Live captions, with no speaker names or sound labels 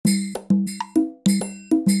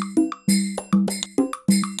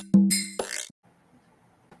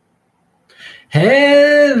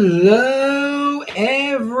Hello,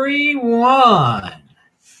 everyone.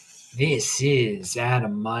 This is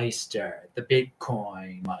Adam Meister, the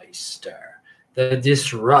Bitcoin Meister, the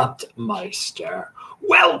Disrupt Meister.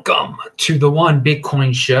 Welcome to the One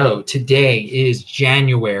Bitcoin Show. Today is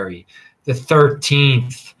January the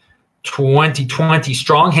 13th, 2020.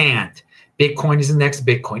 Strong hand. Bitcoin is the next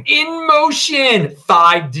Bitcoin. In motion,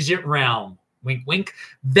 5-digit realm. Wink, wink.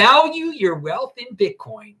 Value your wealth in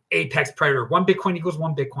Bitcoin. Apex predator. 1 Bitcoin equals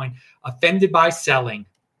 1 Bitcoin. Offended by selling.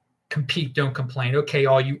 Compete, don't complain. Okay,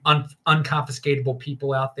 all you unconfiscatable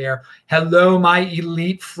people out there. Hello, my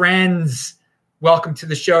elite friends. Welcome to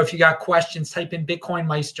the show. If you got questions, type in Bitcoin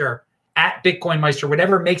Meister, at Bitcoin Meister,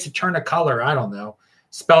 whatever makes it turn a color. I don't know.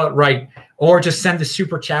 Spell it right. Or just send a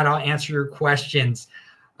super chat. I'll answer your questions.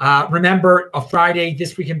 Remember, a Friday,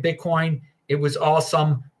 This Week in Bitcoin. It was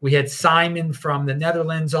awesome. We had Simon from the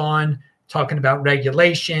Netherlands on talking about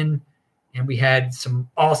regulation. And we had some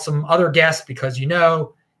awesome other guests because, you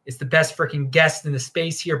know, it's the best freaking guest in the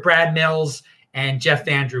space here. Brad Mills and Jeff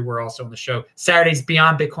Andrew were also on the show. Saturday's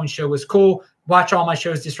Beyond Bitcoin show was cool. Watch all my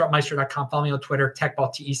shows, disruptmeister.com. Follow me on Twitter,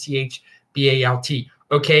 techbalt, TECHBALT.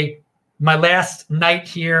 Okay, my last night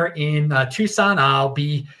here in Tucson, I'll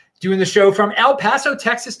be doing the show from El Paso,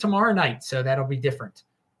 Texas tomorrow night. So that'll be different.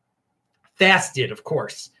 Fasted, of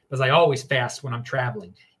course, because I always fast when I'm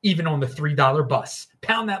traveling, even on the $3 bus.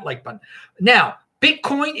 Pound that like button. Now,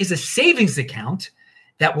 Bitcoin is a savings account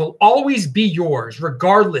that will always be yours,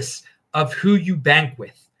 regardless of who you bank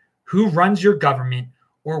with, who runs your government,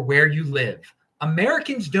 or where you live.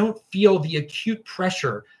 Americans don't feel the acute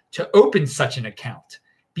pressure to open such an account.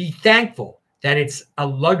 Be thankful that it's a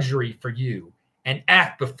luxury for you and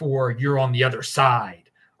act before you're on the other side.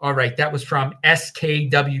 All right, that was from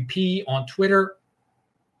SKWP on Twitter.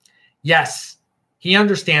 Yes, he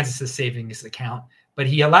understands it's a savings account, but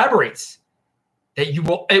he elaborates that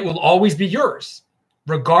it will always be yours,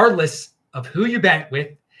 regardless of who you bank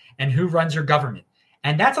with and who runs your government.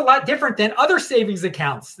 And that's a lot different than other savings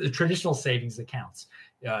accounts, the traditional savings accounts.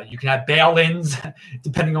 You can have bail-ins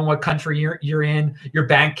depending on what country you're in. Your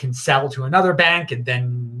bank can sell to another bank, and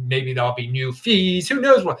then maybe there'll be new fees. Who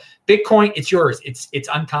knows what? Bitcoin, it's yours. It's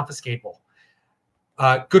unconfiscatable.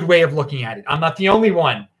 Good way of looking at it. I'm not the only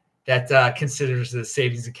one that considers it a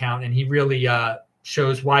savings account, and he really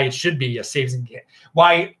shows why it should be a savings account.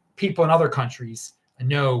 Why people in other countries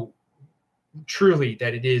know truly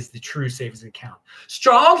that it is the true savings account.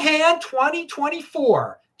 Strong hand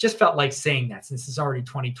 2024. Just felt like saying that since it's already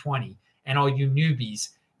 2020. And all you newbies,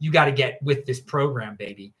 you got to get with this program,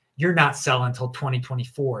 baby. You're not selling until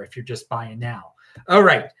 2024 if you're just buying now. All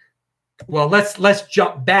right. Well, let's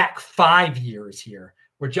jump back 5 years here.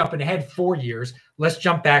 We're jumping ahead 4 years. Let's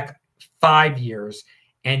jump back 5 years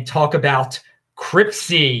and talk about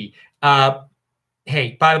Cryptsy.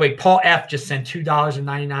 Hey, by the way, Paul F. just sent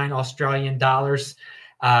 $2.99 Australian dollars.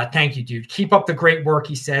 Thank you, dude. Keep up the great work,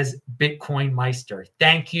 he says. Bitcoin Meister.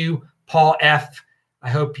 Thank you, Paul F.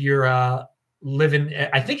 I hope you're living.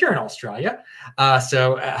 I think you're in Australia.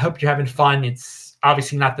 So I hope you're having fun. It's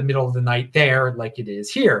obviously not the middle of the night there like it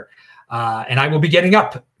is here. And I will be getting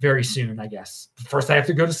up very soon, I guess. First, I have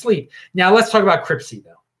to go to sleep. Now, let's talk about Cryptsy,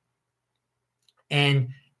 though. And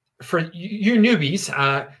for you newbies,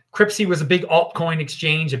 Cryptsy was a big altcoin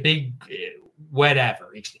exchange, a big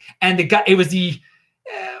whatever. And it was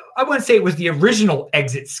I wouldn't say it was the original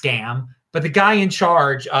exit scam, but the guy in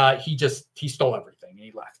charge, he stole everything and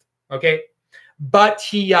he left. Okay. But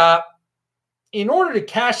he, in order to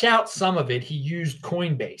cash out some of it, he used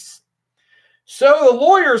Coinbase. So the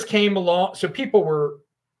lawyers came along. So people were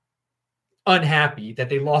unhappy that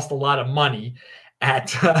they lost a lot of money at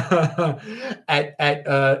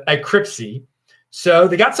Cryptsy. So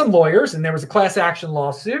they got some lawyers and there was a class action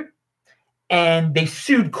lawsuit and they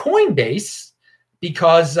sued Coinbase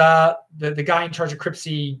because the guy in charge of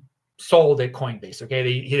Cryptsy sold at Coinbase.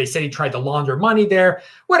 Okay, they said he tried to launder money there.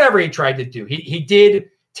 Whatever he tried to do, he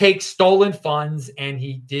did take stolen funds and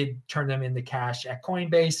he did turn them into cash at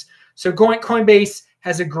Coinbase. So Coinbase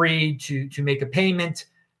has agreed to make a payment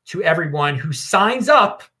to everyone who signs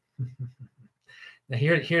up. Now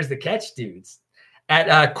here's the catch, dudes.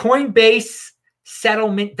 At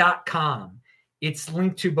CoinbaseSettlement.com. It's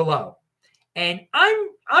linked to below. And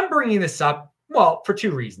I'm bringing this up, well, for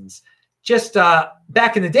two reasons. Just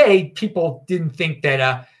back in the day, people didn't think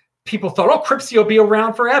that people thought, oh, Cryptsy will be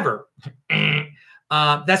around forever.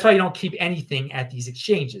 That's why you don't keep anything at these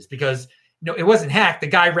exchanges because it wasn't hacked. The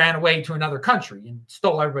guy ran away to another country and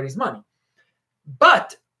stole everybody's money.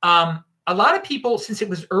 But a lot of people, since it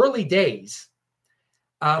was early days,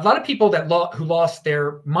 a lot of people who lost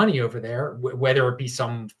their money over there, whether it be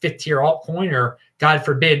some fifth-tier altcoin or, God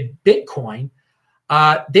forbid, Bitcoin,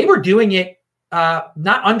 they were doing it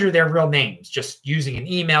not under their real names, just using an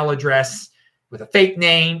email address with a fake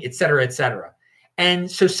name, et cetera, et cetera. And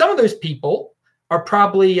so some of those people are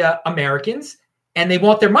probably Americans, and they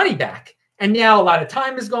want their money back. And now a lot of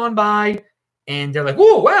time has gone by, and they're like,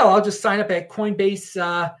 oh, well, I'll just sign up at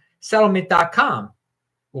Coinbase settlement.com.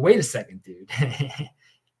 Well, wait a second, dude.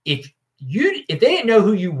 If they didn't know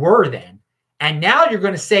who you were then, and now you're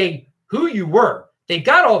going to say who you were, they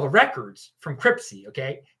got all the records from Cryptsy,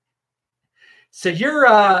 okay? So you're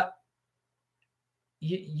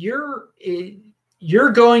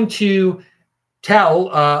going to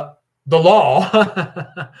tell the law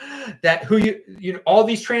that all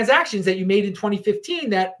these transactions that you made in 2015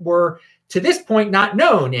 that were to this point not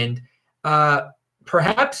known, and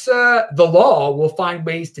perhaps the law will find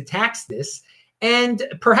ways to tax this, and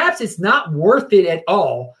perhaps it's not worth it at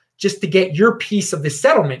all just to get your piece of the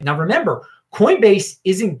settlement. Now, remember, Coinbase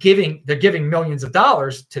they're giving millions of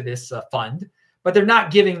dollars to this fund, but they're not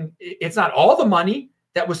giving, it's not all the money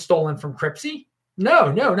that was stolen from Cryptsy.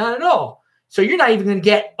 No, not at all. So you're not even going to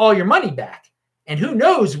get all your money back. And who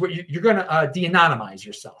knows what you're going to de-anonymize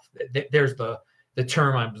yourself. There's the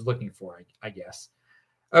term I was looking for, I guess.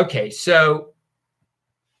 Okay, so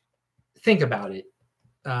think about it.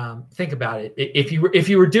 If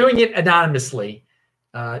you were doing it anonymously,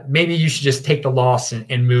 maybe you should just take the loss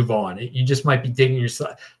and move on. You just might be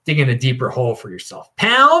digging a deeper hole for yourself.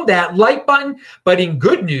 Pound that like button. But in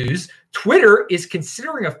good news, Twitter is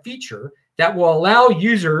considering a feature that will allow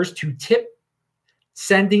users to tip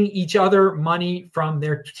sending each other money from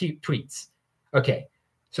their tweets. Okay,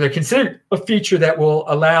 so they're considering a feature that will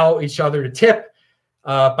allow each other to tip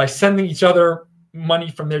by sending each other money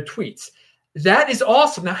from their tweets. That is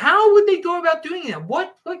awesome. Now, how would they go about doing that?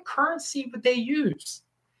 What currency would they use?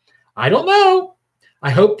 I don't know. I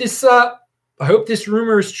hope this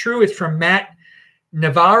rumor is true. It's from Matt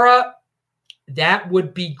Navarra. That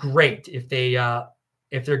would be great if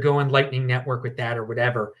they're going Lightning Network with that or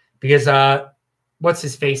whatever. Because what's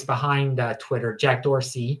his face behind Twitter? Jack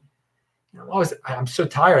Dorsey. I'm so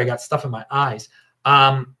tired. I got stuff in my eyes.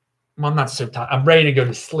 Well, I'm not so tired. I'm ready to go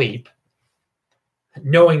to sleep,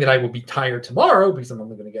 knowing that I will be tired tomorrow because I'm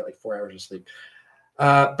only going to get like 4 hours of sleep.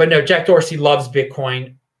 But no, Jack Dorsey loves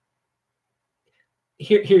Bitcoin.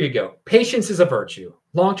 Here you go. Patience is a virtue.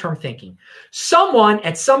 Long-term thinking. Someone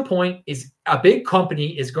at some point a big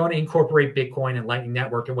company is going to incorporate Bitcoin and Lightning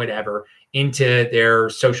Network and whatever into their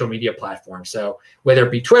social media platform. So whether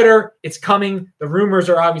it be Twitter, it's coming. The rumors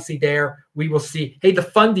are obviously there. We will see. Hey, the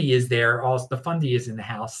Fundy is there. Also, the Fundy is in the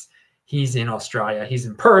house. He's in Australia. He's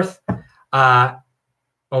in Perth.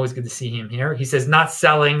 Always good to see him here. He says not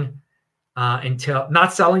selling to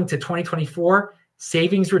 2024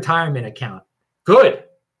 savings retirement account. Good.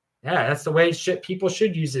 Yeah, that's the way people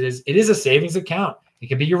should use it. It is a savings account. It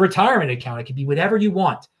can be your retirement account. It can be whatever you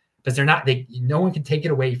want, because no one can take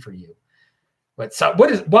it away from you. But so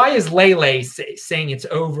why is Lele saying it's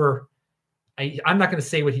over? I'm not going to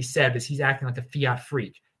say what he said, because he's acting like a fiat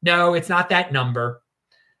freak. No, it's not that number.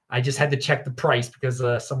 I just had to check the price because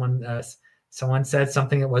someone said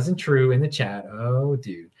something that wasn't true in the chat. Oh,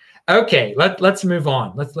 dude. Okay, let's move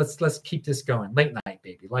on. Let's keep this going. Late night,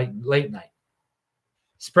 baby. Late night.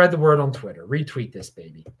 Spread the word on Twitter. Retweet this,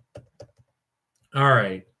 baby. All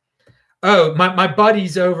right. Oh, my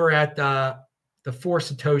buddies over at the Four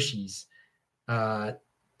Satoshis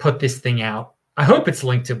put this thing out. I hope it's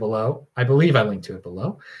linked to below. I believe I linked to it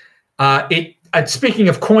below. Speaking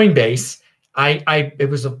of Coinbase, it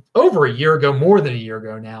was over a year ago, more than a year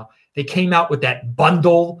ago now. They came out with that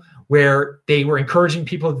bundle where they were encouraging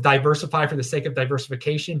people to diversify for the sake of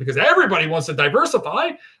diversification, because everybody wants to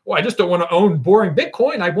diversify. Well, I just don't want to own boring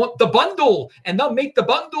Bitcoin. I want the bundle, and they'll make the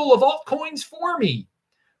bundle of altcoins for me.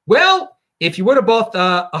 Well, if you would have bought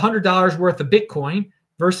 $100 worth of Bitcoin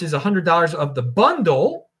versus $100 of the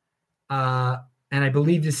bundle, and I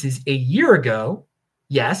believe this is a year ago,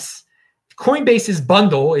 yes, Coinbase's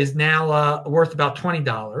bundle is now worth about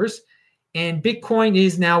 $20. And Bitcoin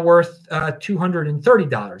is now worth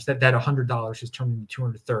 $230. That $100 has turned into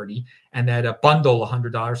 $230, and that a bundle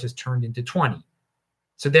 $100 has turned into $20.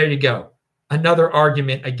 So there you go. Another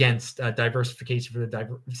argument against diversification for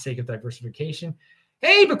the sake of diversification.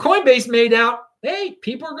 Hey, but Coinbase made out. Hey,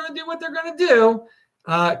 people are going to do what they're going to do.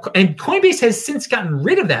 And Coinbase has since gotten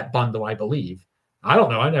rid of that bundle, I believe. I don't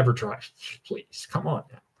know. I never tried. Please, come on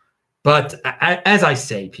now. But as I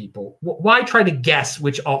say, people, why try to guess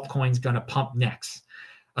which altcoin's going to pump next?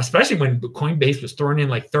 Especially when Coinbase was throwing in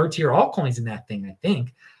like third-tier altcoins in that thing, I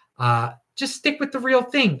think. Just stick with the real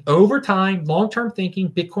thing. Over time, long-term thinking,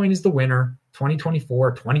 Bitcoin is the winner.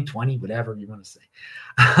 2024, 2020, whatever you want to say.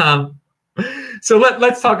 So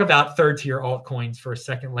let's talk about third-tier altcoins for a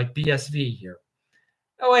second, like BSV here.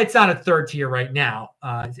 Oh, it's not a third tier right now.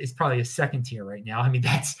 It's probably a second tier right now. I mean,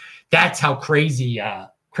 that's how crazy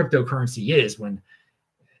cryptocurrency is. When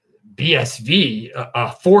BSV,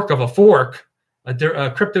 a fork of a fork, a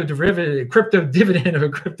crypto dividend of a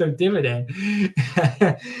crypto dividend,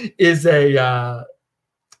 is a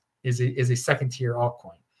second tier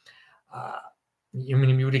altcoin. I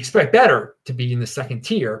mean, you would expect better to be in the second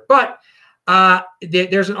tier, but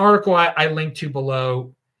there's an article I linked to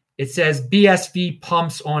below. It says BSV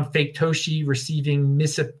pumps on fake Toshi receiving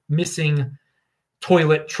missing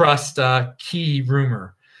toilet trust key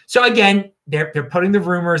rumor. So again, they're putting the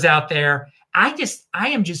rumors out there. I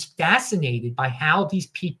am just fascinated by how these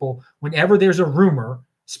people, whenever there's a rumor,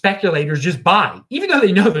 speculators just buy, even though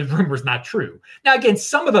they know the rumor is not true. Now, again,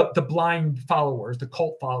 some of the blind followers, the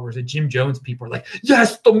cult followers, the Jim Jones people are like,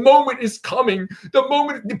 yes, the moment is coming. The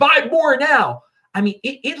moment, buy more now. I mean,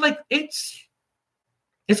 it's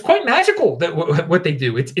quite magical that what they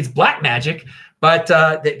do. It's black magic, but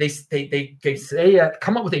they say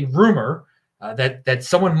come up with a rumor that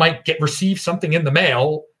someone might receive something in the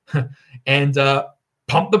mail and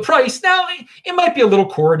pump the price. Now it might be a little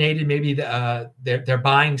coordinated. Maybe they're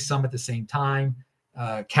buying some at the same time.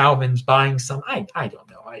 Calvin's buying some. I don't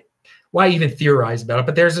know. Why even theorize about it?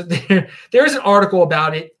 But there's an article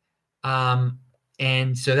about it,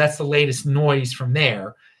 and so that's the latest noise from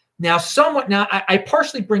there. Now, I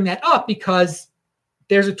partially bring that up because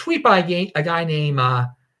there's a tweet by a guy named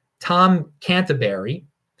Tom Canterbury.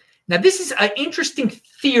 Now, this is an interesting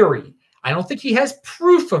theory. I don't think he has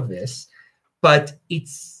proof of this, but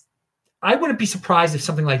I wouldn't be surprised if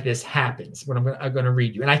something like this happens. What I'm going to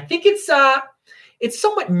read you, and I think it's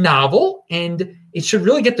somewhat novel, and it should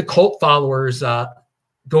really get the cult followers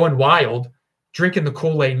going wild, drinking the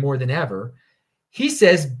Kool-Aid more than ever. He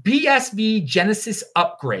says BSV Genesis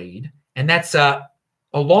upgrade, and that's a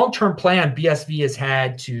long-term plan BSV has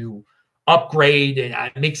had to upgrade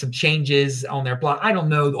and make some changes on their block. I don't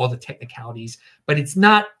know all the technicalities, but it's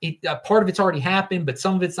not part of it's already happened, but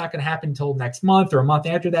some of it's not going to happen until next month or a month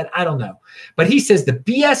after that. I don't know. But he says the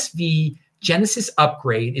BSV Genesis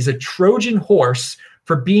upgrade is a Trojan horse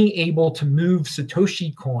for being able to move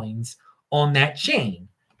Satoshi coins on that chain.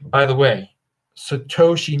 By the way,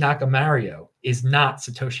 Satoshi Nakamoto is not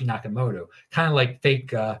Satoshi Nakamoto, kind of like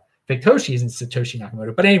fake Toshi isn't Satoshi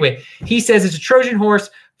Nakamoto. But anyway, he says it's a Trojan horse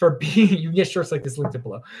for being, you can get shorts like this linked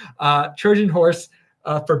below, Trojan horse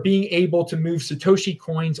for being able to move Satoshi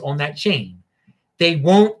coins on that chain. They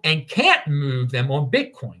won't and can't move them on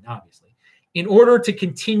Bitcoin, obviously, in order to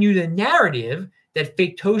continue the narrative that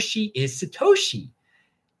fake Toshi is Satoshi.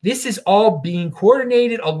 This is all being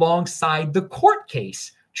coordinated alongside the court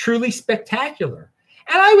case. Truly spectacular.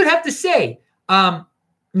 And I would have to say, now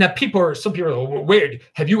some people are like, weird.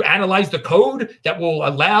 Have you analyzed the code that will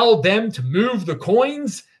allow them to move the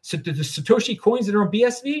coins, so the Satoshi coins that are on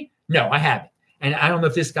BSV? No, I haven't. And I don't know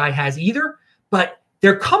if this guy has either, but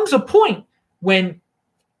there comes a point when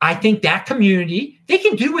I think that community, they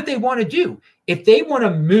can do what they want to do. If they want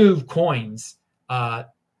to move coins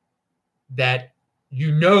that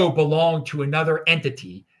belong to another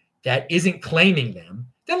entity that isn't claiming them,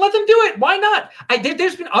 then let them do it. Why not?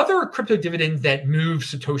 There's been other crypto dividends that move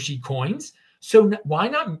Satoshi coins. So why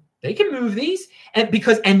not? They can move these. And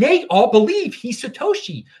they all believe he's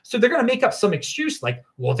Satoshi. So they're going to make up some excuse like,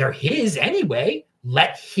 well, they're his anyway.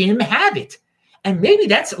 Let him have it. And maybe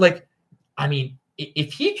that's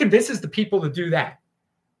if he convinces the people to do that,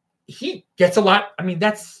 he gets a lot. I mean,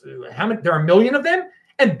 that's how many, there are 1 million of them.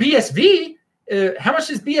 And BSV, how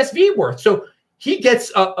much is BSV worth? So he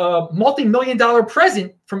gets a multi-million-dollar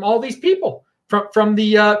present from all these people, from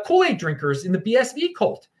the Kool-Aid drinkers in the BSV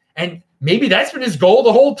cult. And maybe that's been his goal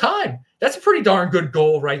the whole time. That's a pretty darn good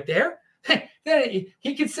goal right there. Then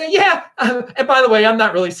he could say, yeah, and by the way, I'm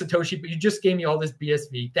not really Satoshi, but you just gave me all this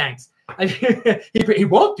BSV. Thanks. He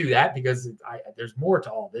won't do that because there's more to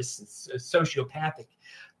all this. It's sociopathic.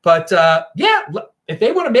 But if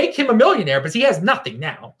they want to make him a millionaire, because he has nothing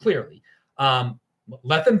now, clearly,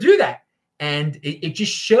 let them do that. And it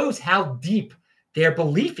just shows how deep their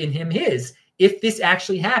belief in him is if this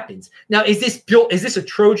actually happens. Now, is this a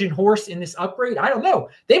Trojan horse in this upgrade? I don't know.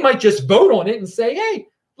 They might just vote on it and say, hey,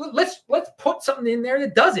 let's put something in there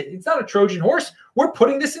that does it. It's not a Trojan horse. We're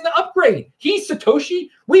putting this in the upgrade. He's Satoshi.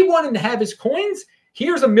 We want him to have his coins.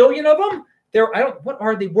 Here's 1 million of them. What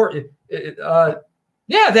are they worth? I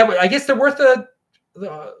guess they're worth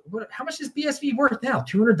how much is BSV worth now?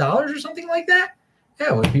 $200 or something like that?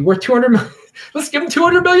 Yeah, it would be worth 200 million. Let's give him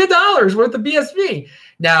 $200 million worth of BSV.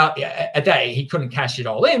 Now, at that, he couldn't cash it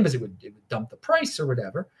all in because it would dump the price or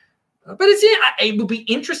whatever. But it would be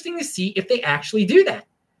interesting to see if they actually do that,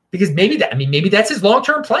 because maybe that's his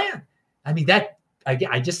long-term plan. I mean, that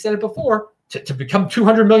I just said it before, to become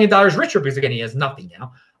 $200 million richer, because again, he has nothing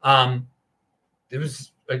now. It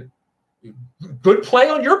was a good play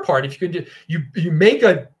on your part. If you could you make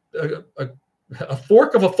a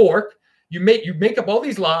fork of a fork. You make up all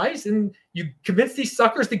these lies, and you convince these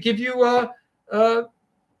suckers to give you $2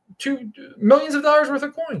 million worth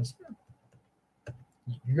of coins.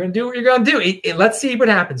 You're gonna do what you're gonna do. Let's see what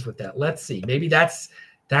happens with that. Let's see. Maybe that's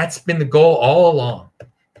been the goal all along.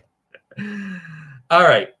 All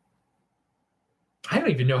right. I don't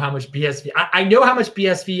even know how much BSV. I know how much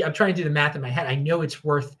BSV. I'm trying to do the math in my head. I know it's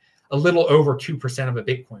worth a little over 2% of a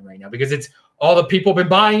Bitcoin right now, because it's all the people have been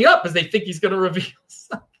buying up as they think he's going to reveal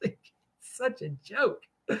something. Such a joke.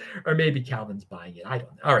 Or maybe Calvin's buying it. I don't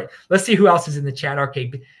know. All right. Let's see who else is in the chat.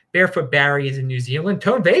 Arcade Barefoot Barry is in New Zealand.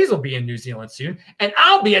 Tone Vays will be in New Zealand soon. And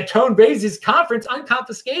I'll be at Tone Vays' conference,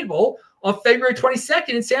 Unconfiscatable, on February 22nd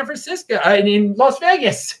in San Francisco, in Las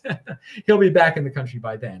Vegas. He'll be back in the country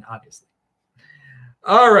by then, obviously.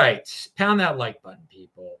 All right. Pound that like button,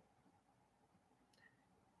 people.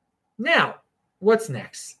 Now, what's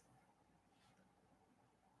next?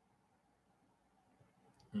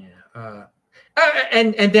 Yeah.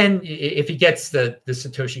 And then if he gets the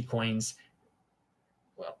Satoshi coins,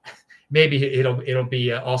 well, maybe it'll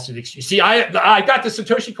be also the excuse. See, I got the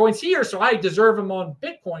Satoshi coins here, so I deserve them on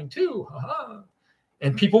Bitcoin too.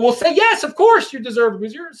 And people will say, yes, of course you deserve them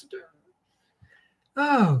because you're a Satoshi.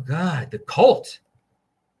 Oh God, the cult.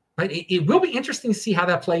 But it will be interesting to see how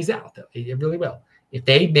that plays out, though. It really will. If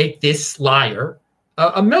they make this liar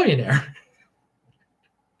a millionaire.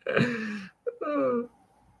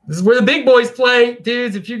 This is where the big boys play,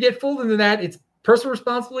 dudes. If you get fooled into that, it's personal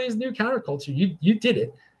responsibility is new counterculture. You did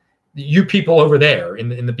it. You people over there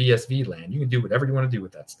in the BSV land, you can do whatever you want to do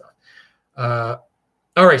with that stuff.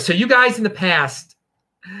 All right. So you guys in the past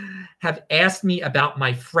have asked me about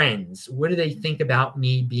my friends. What do they think about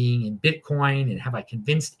me being in Bitcoin? And have I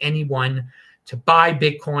convinced anyone to buy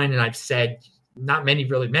Bitcoin? And I've said not many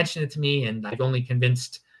really mentioned it to me. And I've only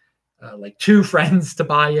convinced like 2 friends to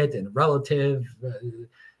buy it and a relative.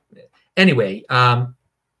 Anyway,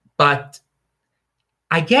 but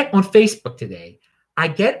I get on Facebook today, I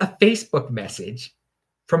get a Facebook message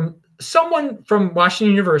from someone from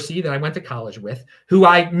Washington University that I went to college with, who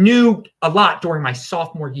I knew a lot during my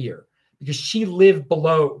sophomore year, because she lived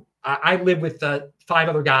below. I lived with 5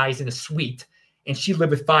 other guys in a suite, and she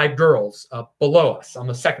lived with 5 girls below us on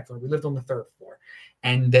the 2nd floor. We lived on the 3rd floor.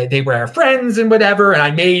 And they were our friends and whatever. And I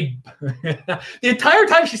made the entire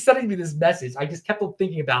time she's sending me this message, I just kept on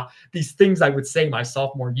thinking about these things I would say my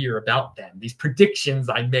sophomore year about them, these predictions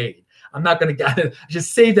I made. I'm not going to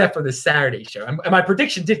just save that for the Saturday show. And my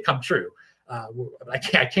prediction did come true. I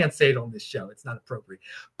can't say it on this show. It's not appropriate.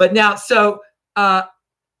 But now,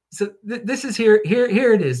 this is here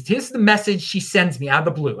it is. Here's the message she sends me out of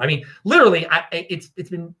the blue. I mean, literally, it's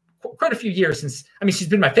been quite a few years since. I mean, she's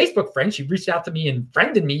been my Facebook friend. She reached out to me and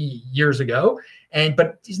friended me years ago,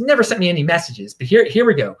 but she's never sent me any messages. But here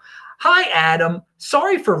we go. Hi, Adam.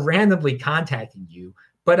 Sorry for randomly contacting you,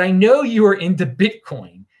 but I know you are into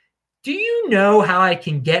Bitcoin. Do you know how I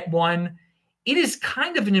can get one? It is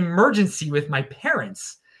kind of an emergency with my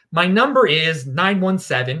parents. My number is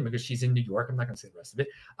 917, because she's in New York. I'm not going to say the rest of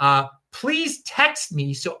it. Please text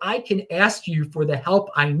me so I can ask you for the help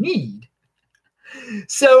I need.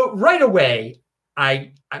 So right away,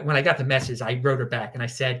 when I got the message, I wrote her back and I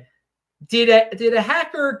said, did a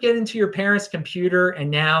hacker get into your parents' computer and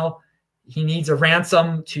now he needs a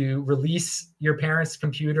ransom to release your parents'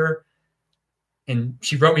 computer? And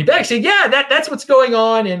she wrote me back. She said, yeah, that's what's going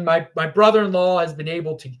on. And my brother-in-law has been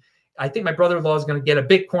able to, I think my brother-in-law is going to get a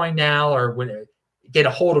Bitcoin now, or get a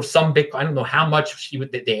hold of some Bitcoin. I don't know how much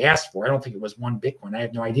they asked for. I don't think it was 1 Bitcoin. I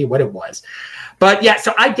have no idea what it was. But yeah,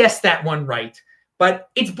 so I guessed that one right. But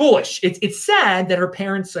it's bullish. It's sad that her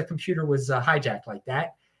parents' computer was hijacked like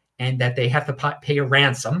that, and that they have to pay a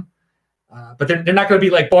ransom. But they're not going to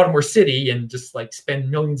be like Baltimore City and just like spend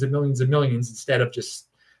millions and millions and millions instead of just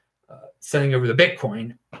sending over the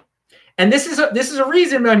Bitcoin. And this is a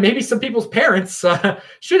reason why maybe some people's parents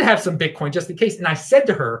should have some Bitcoin just in case. And I said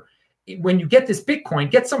to her, when you get this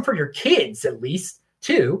Bitcoin, get some for your kids at least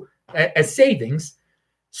too, as savings.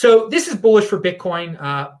 So this is bullish for Bitcoin.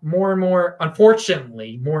 More and more,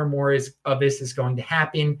 unfortunately, more and more of this is going to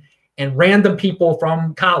happen. and random people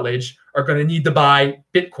from college are going to need to buy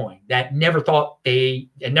Bitcoin that never thought they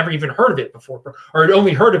and never even heard of it before, or had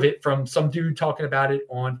only heard of it from some dude talking about it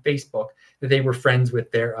on Facebook that they were friends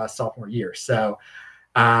with their sophomore year. So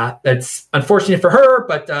that's unfortunate for her,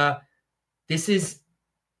 but this is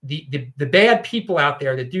the bad people out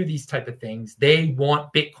there that do these type of things. They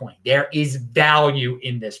want Bitcoin. There is value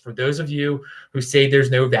in this. For those of you who say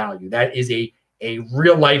there's no value, that is a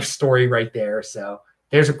real life story right there. So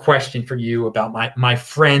there's a question for you about my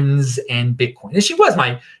friends and Bitcoin. And she was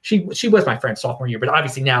my friend sophomore year, but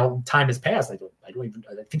obviously now time has passed. I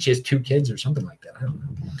think she has 2 kids or something like that.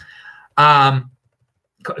 I don't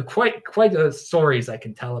know. Quite the stories I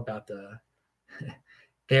can tell about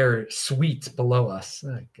their suites below us.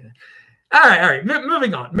 Okay. All right.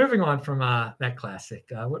 Moving on from that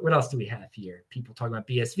classic. What else do we have here? People talking about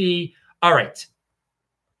BSV. All right.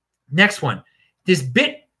 Next one. This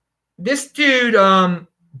dude,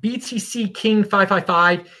 BTC King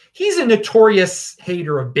 555. He's a notorious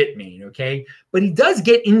hater of Bitmain. Okay, but he does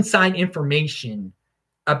get inside information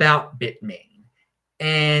about Bitmain,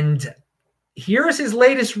 and here's his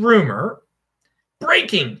latest rumor: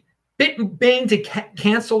 breaking. Bitmain to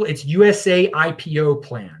cancel its USA IPO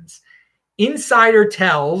plans. Insider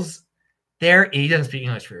tells he doesn't speak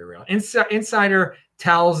English very well. Insider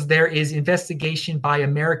tells there is investigation by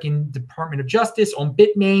American Department of Justice on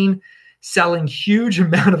Bitmain selling huge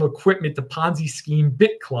amount of equipment to Ponzi scheme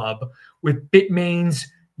BitClub, with Bitmain's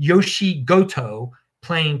Yoshi Goto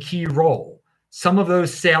playing key role. Some of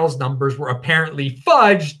those sales numbers were apparently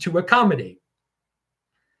fudged to accommodate.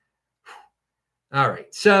 All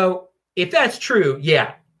right. So if that's true,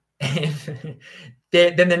 yeah,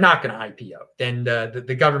 then they're not going to IPO. Then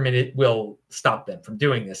the government will stop them from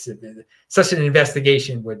doing this. Such an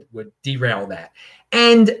investigation would derail that.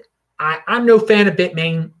 And I'm no fan of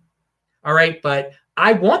Bitmain, all right, but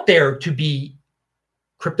I want there to be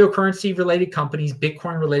cryptocurrency-related companies,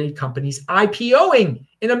 Bitcoin-related companies IPOing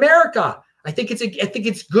in America. I think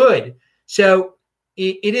it's good. So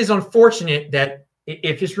it is unfortunate that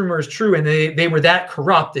if this rumor is true and they were that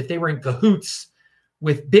corrupt, if they were in cahoots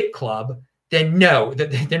with BitClub, then no,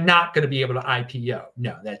 they're not going to be able to IPO.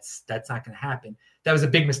 No, that's not going to happen. That was a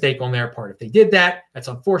big mistake on their part. If they did that, that's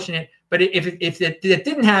unfortunate. But if it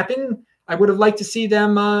didn't happen, I would have liked to see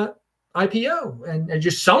them IPO. And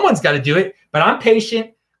just someone's got to do it. But I'm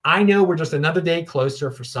patient. I know we're just another day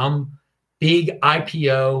closer for some big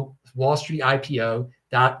IPO, Wall Street IPO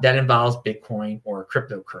that involves Bitcoin or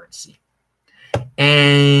cryptocurrency.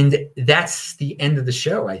 And that's the end of the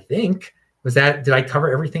show, I think. Did I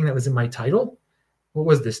cover everything that was in my title? What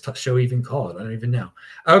was this show even called? I don't even know.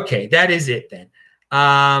 Okay, that is it then.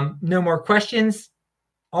 No more questions.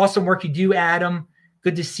 Awesome work you do, Adam.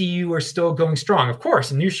 Good to see you are still going strong. Of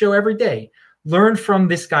course, a new show every day. Learn from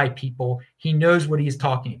this guy, people. He knows what he's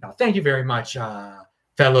talking about. Thank you very much,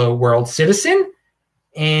 fellow world citizen.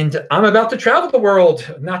 And I'm about to travel the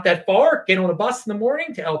world, not that far. Get on a bus in the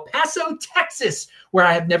morning to El Paso, Texas, where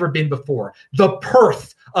I have never been before. The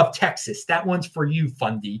Perth of Texas. That one's for you,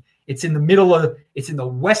 Fundy. It's in the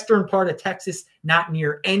western part of Texas, not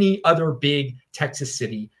near any other big Texas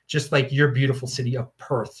city, just like your beautiful city of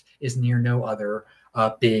Perth is near no other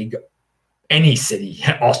big any city,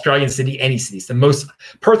 Australian city, any city.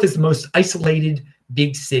 Perth is the most isolated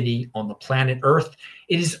big city on the planet Earth.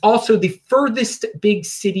 It is also the furthest big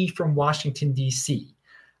city from Washington, D.C.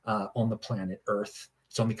 On the planet Earth.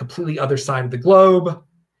 It's on the completely other side of the globe.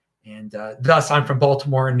 And thus, I'm from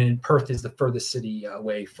Baltimore, and then Perth is the furthest city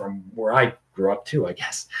away from where I grew up too, I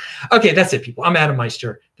guess. Okay, that's it, people. I'm Adam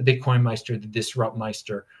Meister, the Bitcoin Meister, the Disrupt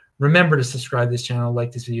Meister. Remember to subscribe to this channel,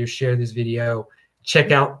 like this video, share this video.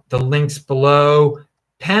 Check out the links below.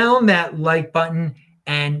 Pound that like button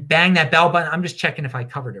and bang that bell button. I'm just checking if I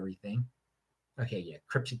covered everything. Okay, yeah.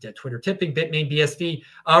 Crypto, Twitter tipping, Bitmain, BSV.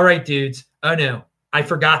 All right, dudes. Oh, no. I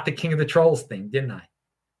forgot the King of the Trolls thing, didn't I?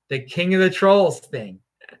 The King of the Trolls thing.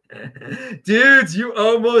 Dudes, you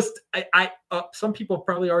almost some people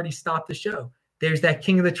probably already stopped the show. There's that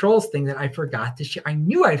King of the Trolls thing that I forgot to share. I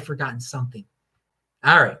knew I'd forgotten something.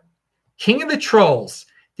 All right. King of the Trolls.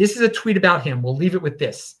 This is a tweet about him. We'll leave it with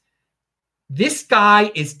this. This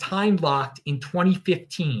guy is time locked in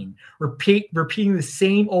 2015, repeating the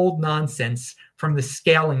same old nonsense from the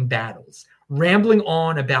scaling battles, rambling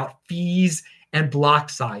on about fees and block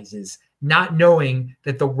sizes, not knowing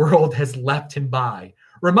that the world has left him by.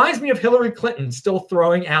 Reminds me of Hillary Clinton still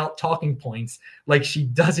throwing out talking points like she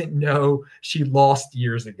doesn't know she lost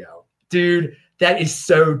years ago. Dude, that is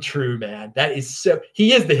so true, man.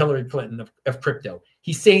 He is the Hillary Clinton of crypto.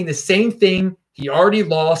 He's saying the same thing. He already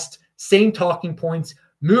lost, same talking points.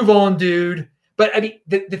 Move on, dude. But I mean,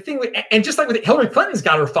 the thing with, and just like with Hillary Clinton's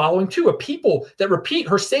got her following too, of people that repeat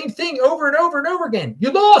her same thing over and over and over again. You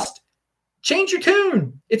lost. Change your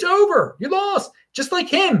tune. It's over. You lost. Just like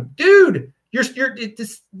him, dude. You're saying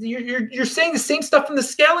the same stuff from the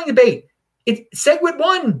scaling debate. Segwit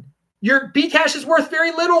won. Your Bcash is worth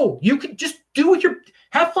very little. You can just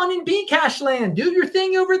have fun in Bcash land. Do your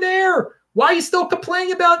thing over there. Why are you still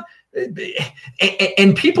complaining about?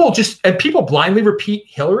 And people blindly repeat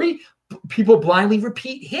Hillary. People blindly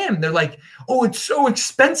repeat him. They're like, oh, it's so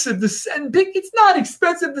expensive to send big. It's not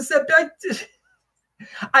expensive to send back.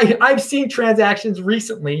 I've seen transactions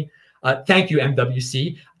recently. Thank you,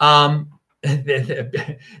 MWC.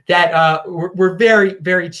 That were very,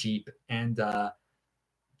 very cheap. And all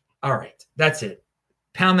right, that's it.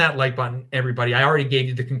 Pound that like button, everybody. I already gave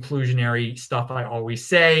you the conclusionary stuff I always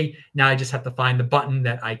say. Now I just have to find the button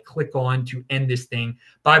that I click on to end this thing.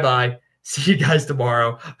 Bye-bye. See you guys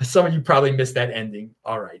tomorrow. Some of you probably missed that ending.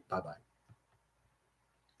 All right. Bye-bye.